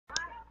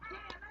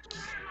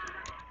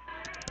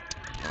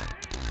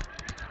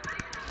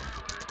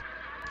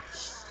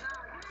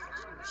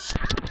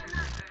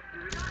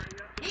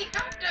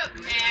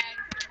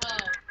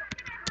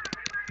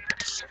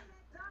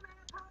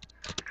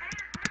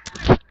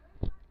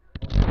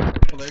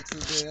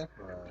Alexa's there.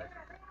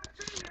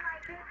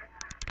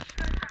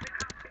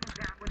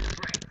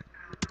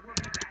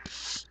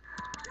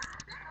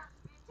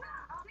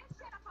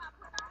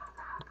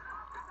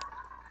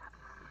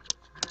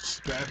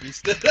 Scrappy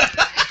still.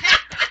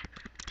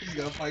 You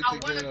gotta fight I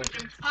the wanna girl. put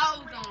them paws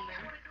on them.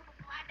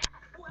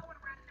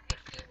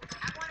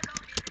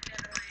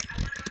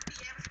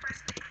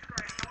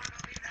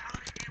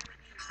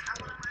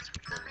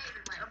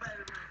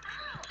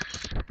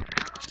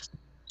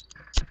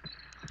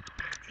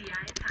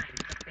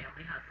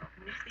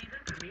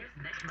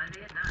 I'm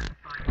ready.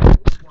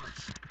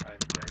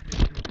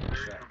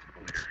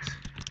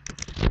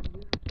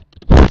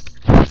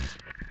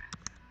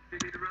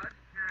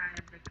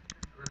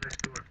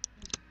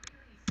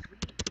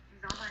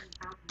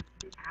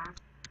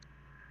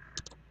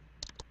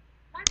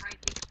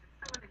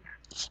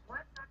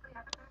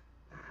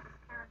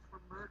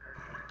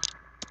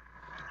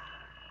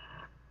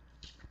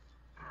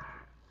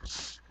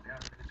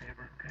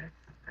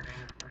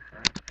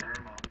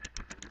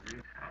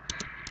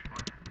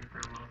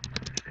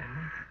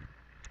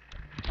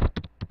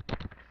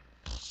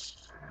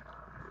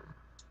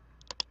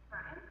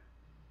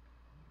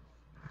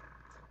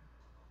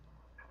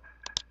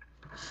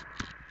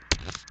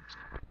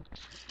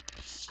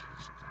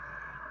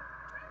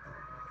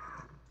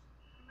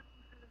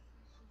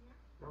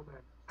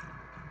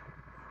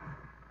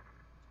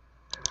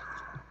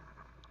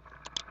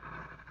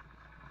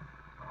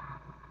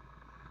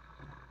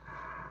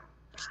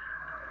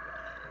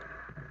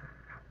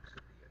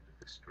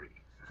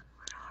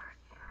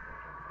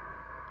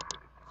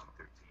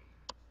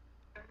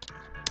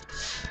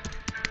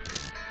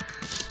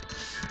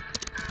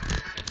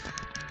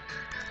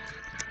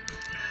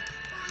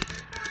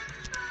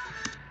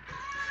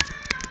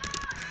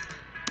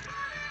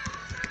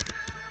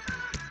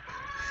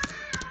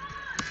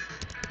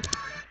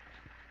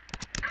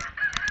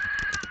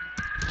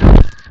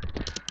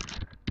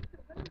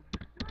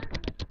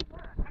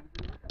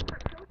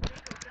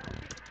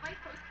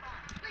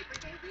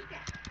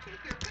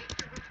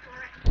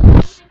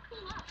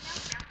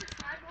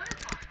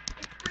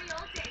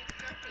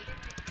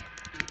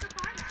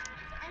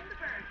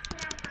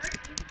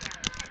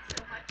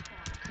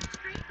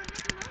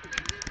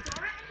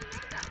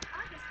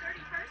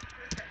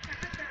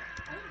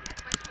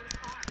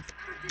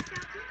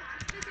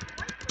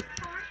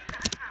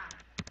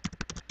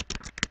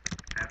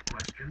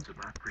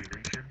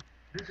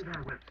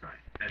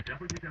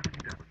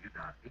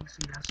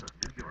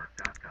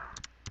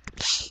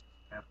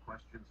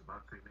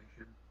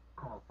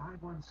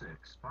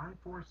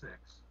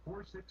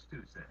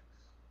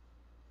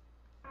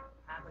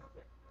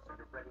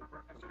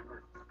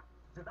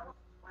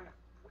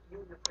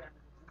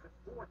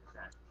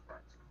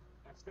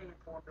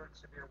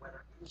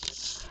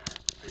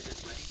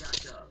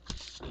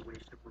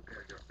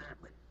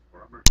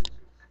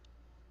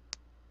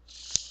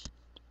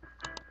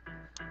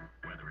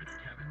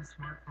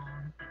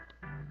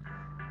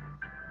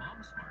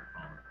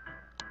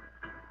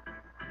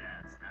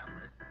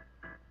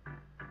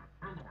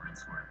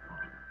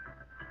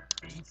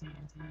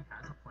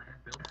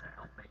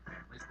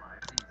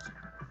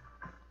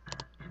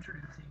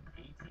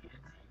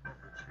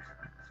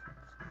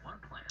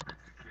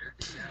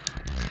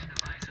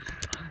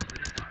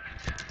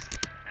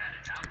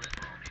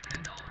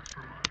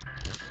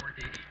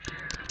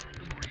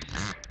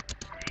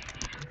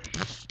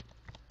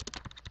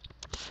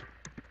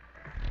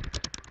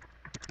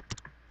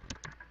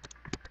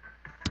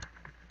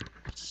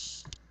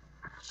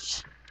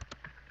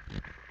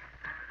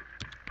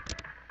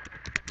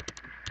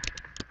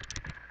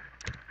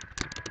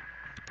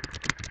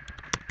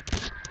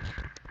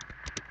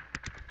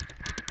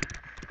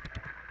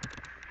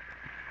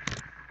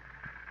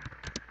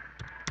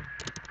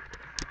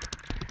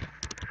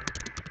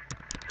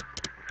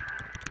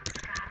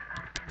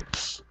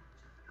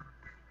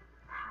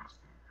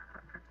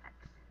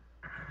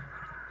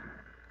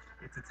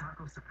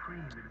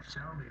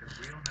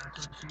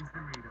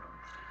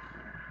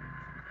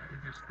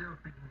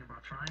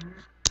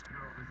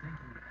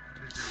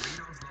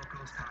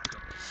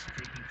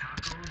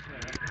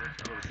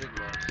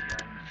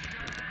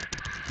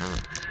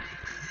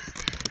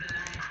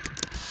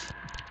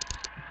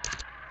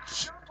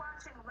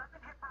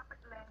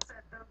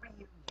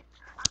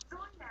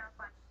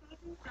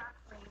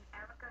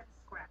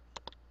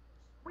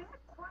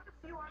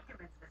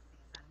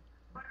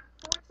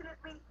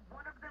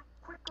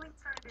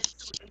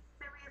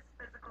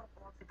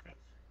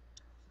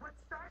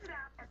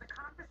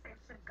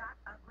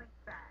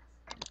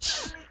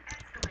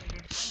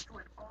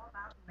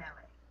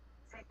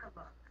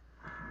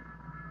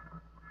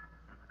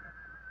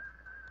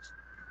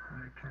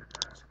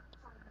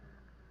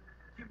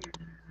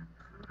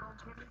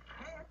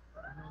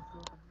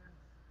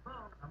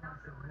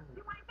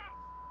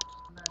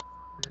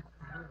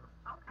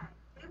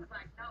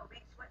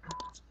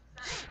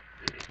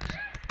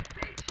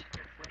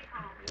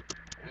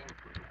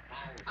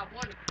 I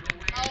want to put them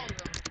paws on them.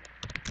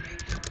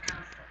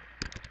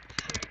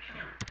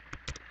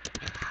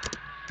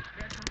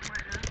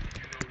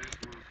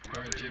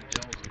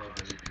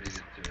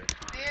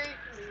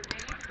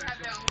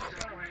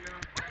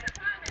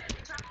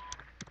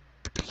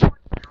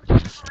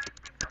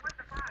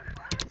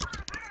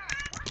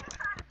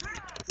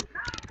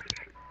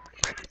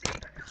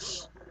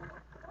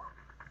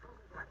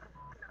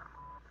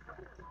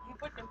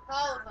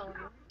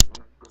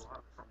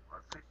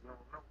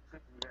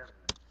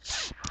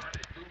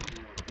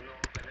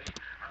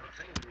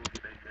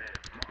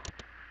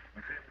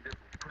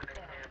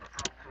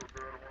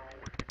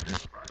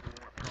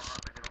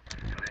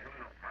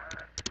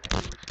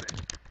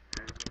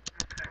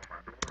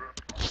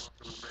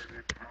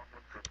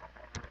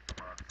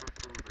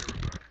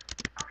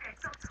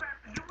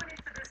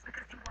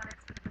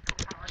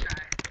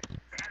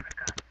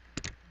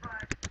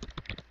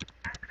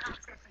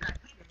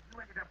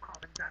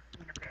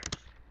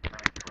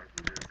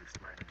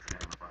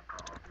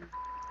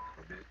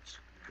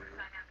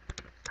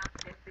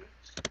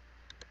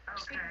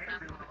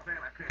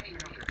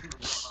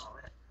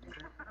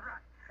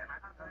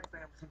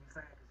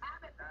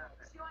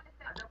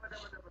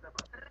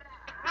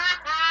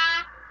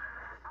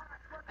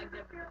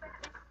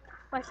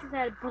 how she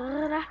said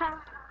brrrah.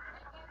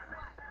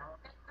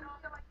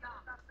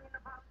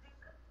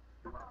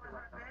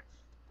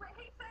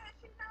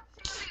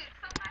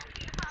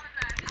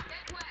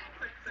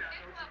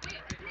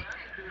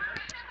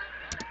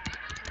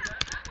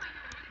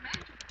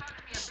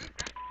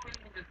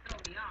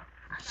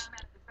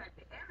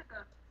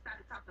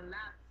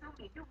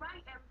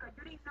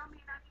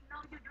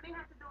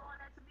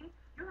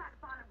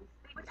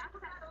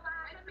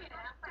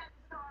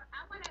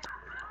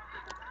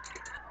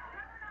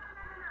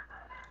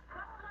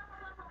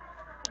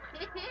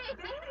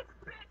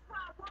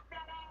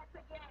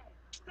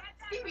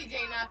 Stevie J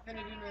not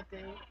finna do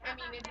nothing. I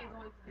mean, if he's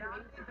going to do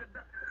anything.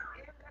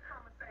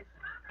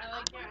 I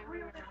like your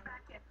underwear.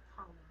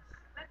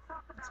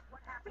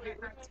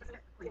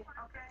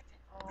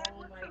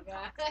 Oh my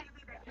god.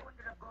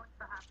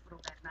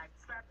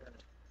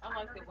 I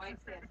like the white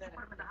set better.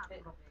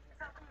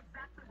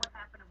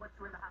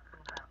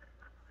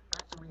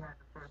 After we had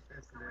the first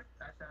incident,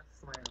 I got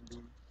slammed, you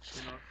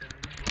know what I'm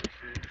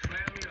saying?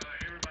 Slam me or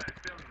everybody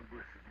fell in the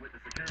bushes with the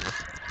security.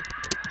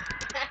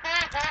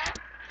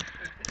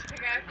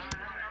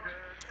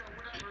 So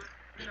whatever,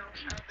 you know,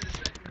 after the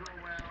second go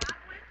round,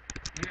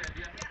 yeah,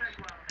 the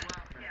second round was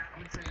wild, man.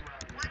 I'm gonna tell you why.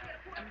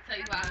 I'm gonna tell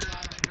you why.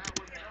 That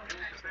was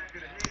the back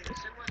of the head.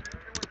 It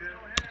wasn't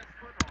no hands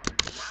put on me.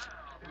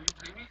 Wow.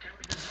 Can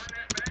we just run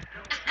that back?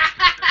 No.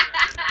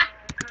 The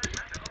down cut,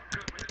 not the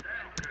upcut, but the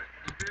down cut.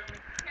 You feel me?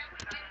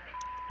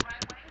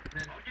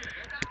 Oh yeah.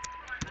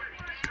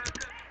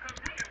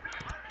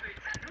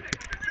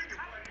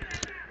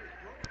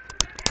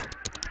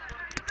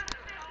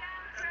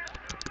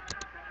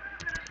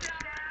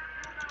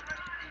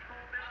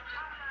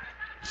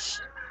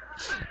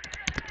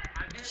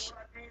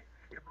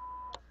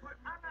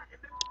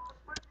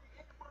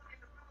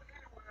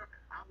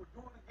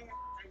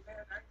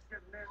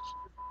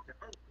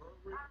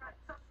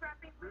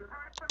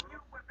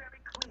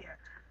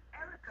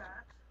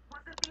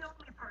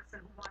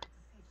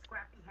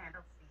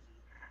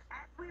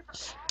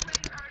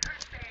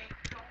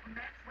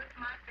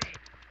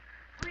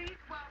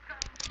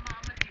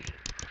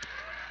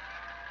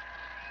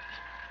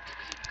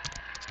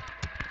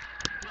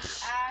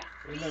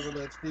 They never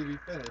let Stevie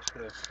finish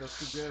though. That's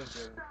the girls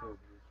got into it.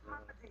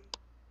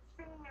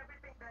 Seeing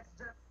everything that's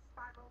just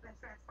spiraled and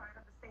transpired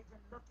on the stage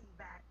and looking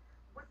back,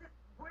 was it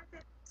worth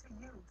it to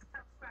you to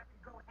tell Scrappy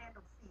to go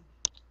handle Stevie?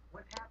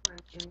 What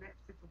happened in that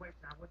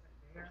situation, I wasn't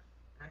there,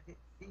 and I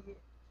didn't see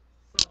it,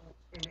 so,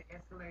 and it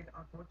escalated,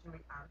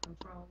 unfortunately, out of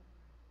control.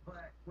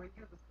 But when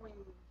you're the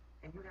queen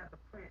and you have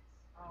the prince,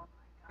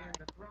 and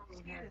the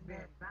throne has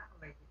been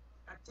violated,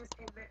 I just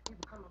can't let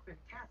people come up in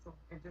the castle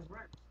and just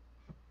run it.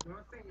 You know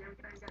what I'm saying?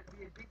 Everything got to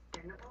be a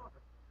decent in order.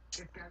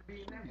 It's got to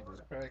be in that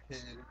order.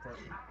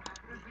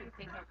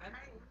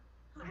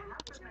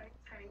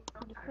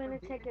 You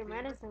couldn't take your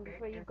medicine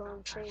before you go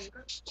on stage.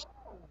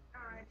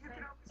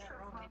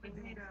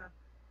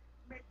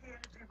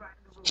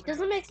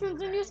 Doesn't make sense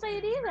when you say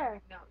it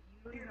either. No,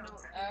 you know,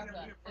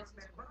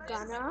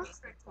 Gonna?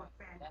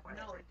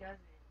 no, it doesn't.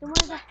 Then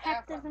what the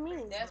heck does it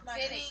mean? That's my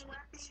fitting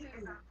to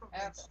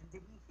That's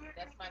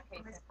my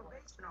case in point.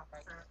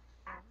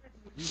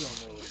 You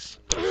don't know what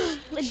it means.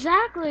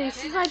 Exactly.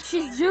 She's like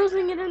she's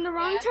using it in the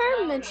wrong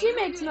term, then she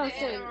makes no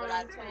sense. What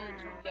I told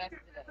you yesterday.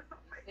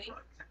 You see?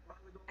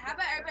 How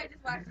about everybody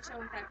just watch the show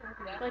and stop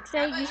talking? Like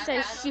say you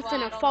say she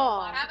finna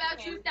fall. How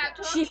about you stop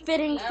talking? She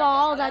fitting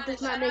fall, that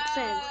does not make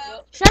sense.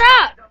 Shut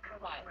up!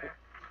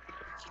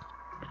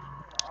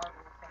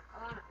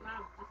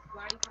 Mom, just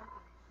why are you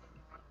talking?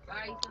 Why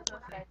are you so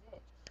upset?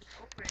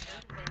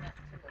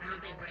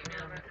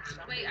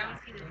 Wait, I don't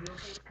see this.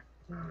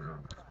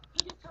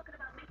 You're just talking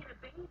about making a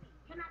baby.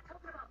 You're not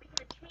talking about making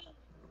a change.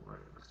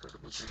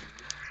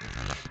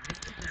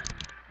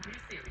 New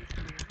series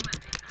premieres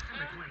Monday,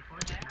 October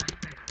 24th at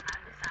 9:30.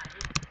 I've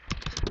decided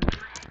to be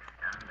my ex.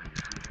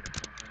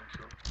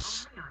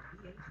 Only on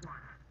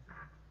VH1.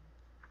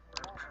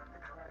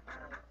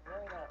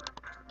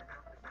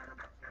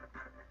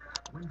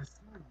 When the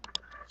smooth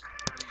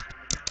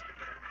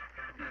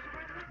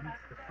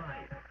meets the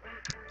fire.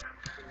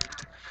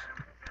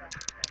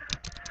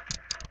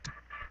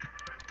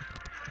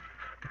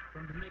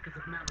 From the makers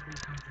of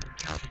Malibu comes an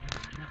encounter you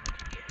will never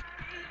forget.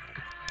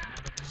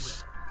 Malibu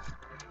Red.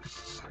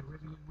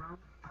 Caribbean rum,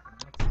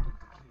 Mexican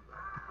tequila.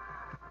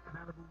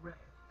 Malibu Red.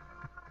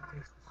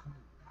 Taste the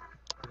smooth.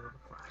 Feel the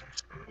fire.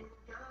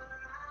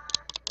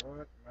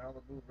 What?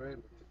 Malibu Red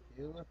with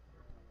tequila?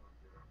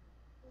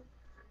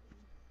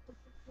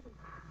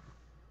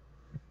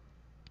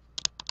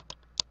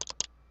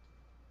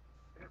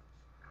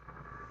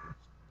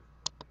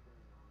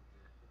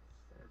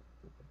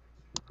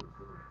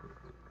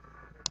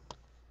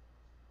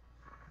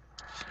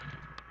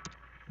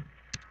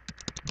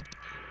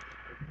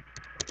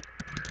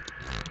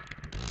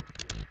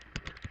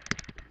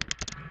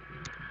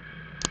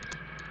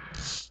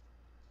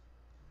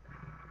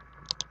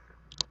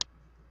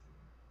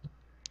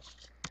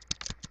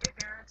 Hey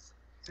parents,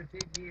 it's a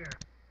big year.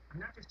 I'm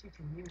not just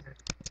teaching music.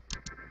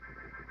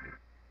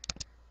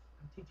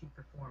 I'm teaching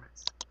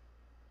performance.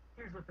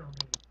 Here's what they'll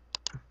need.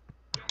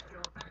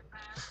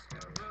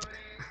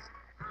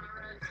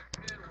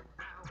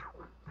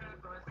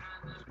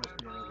 This must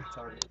be another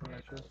Target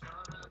commercial.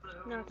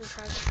 Not the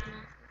Target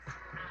commercial.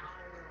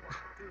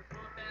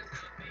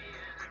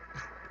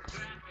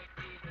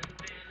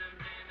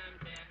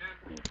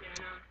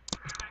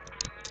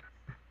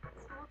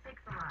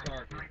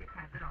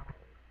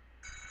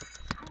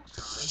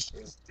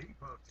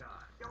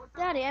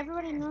 Daddy,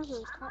 everybody knows it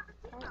was Target.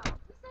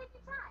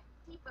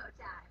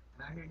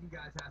 And I hear you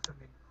guys have some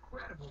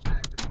incredible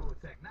back-to-school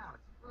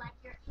technology. Like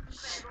your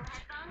incredible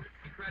headphones?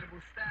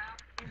 Incredible style,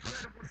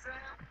 incredible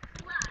sound.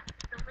 Plus,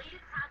 the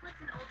latest tablets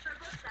and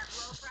ultrabooks at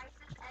low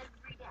prices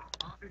every day.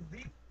 Office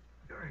D,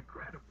 you're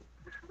incredible.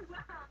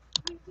 Wow,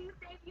 we do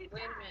save you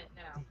Wait a time. minute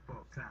now.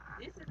 Depot time.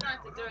 This is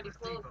not the dirty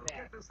clothes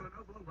bag.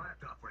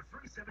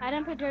 I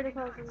didn't put dirty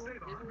clothes in there.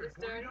 Isn't this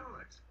dirty?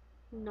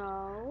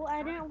 No,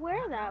 I didn't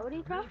wear that. What are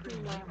you talking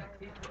about?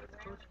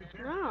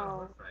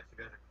 No. Nice, you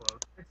guys are close.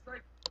 It's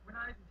like we're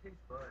not even taste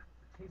buds.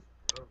 The taste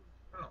grows.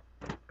 Oh,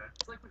 okay.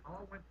 It's like we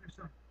all went through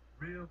some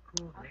real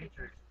cool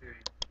nature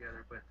experience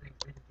together, but things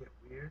didn't get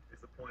weird.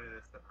 Is the point of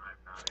this that I'm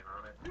not in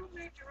on it? You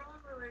make your own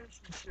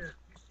relationships.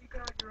 You seek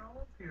out your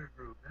own peer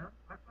group, man.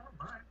 I found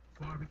mine.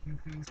 Barbecue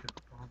feast in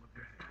the palm of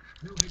your hand.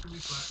 New hickory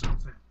flat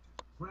sandwiches.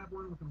 Grab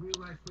one with a real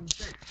ice cream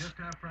steak. Just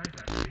half price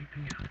after 8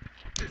 p.m.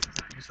 This is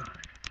how you sign.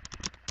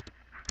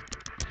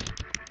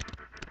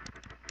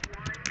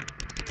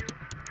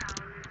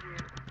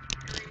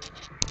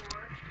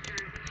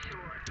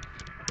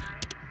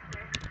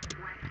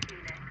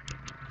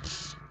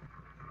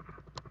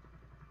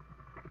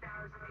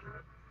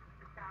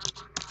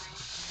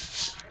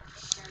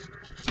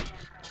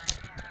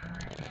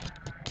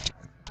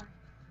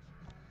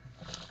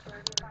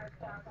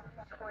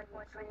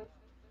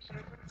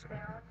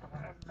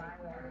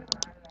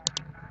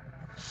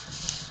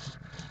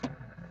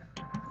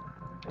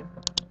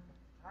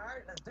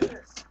 Alright, let's do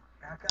this.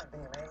 Back up,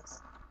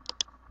 BMAs.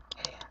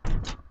 Hey,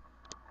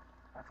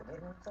 I forget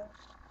anything?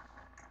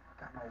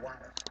 Got my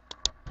wallet.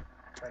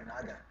 Wait, no,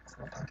 I got it. It's in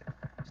my pocket.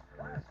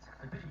 What?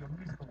 The Video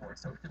Music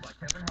Awards, hosted by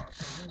Kevin Hart.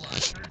 Streaming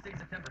live Thursday,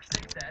 September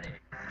 6th at 8.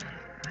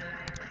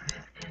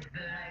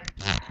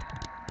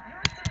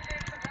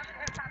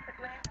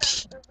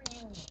 The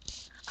reunion.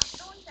 I'm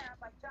joined now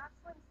by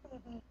Jocelyn,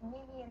 Stevie,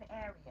 Mimi, and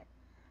Arian.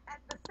 As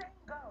the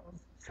saying goes,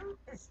 truth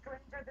is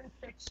stranger than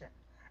fiction.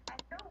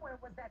 And nowhere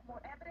was that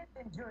more evident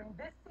than during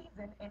this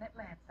season in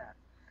Atlanta.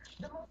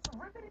 The most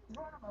riveting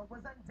drama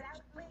was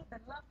undoubtedly the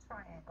love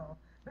triangle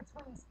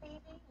between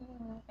Stevie,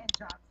 Mimi, and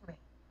Jocelyn.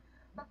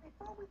 But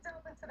before we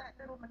delve into that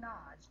little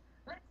menage,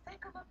 let's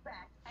take a look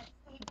back at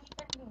Stevie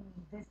and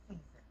Mimi this season.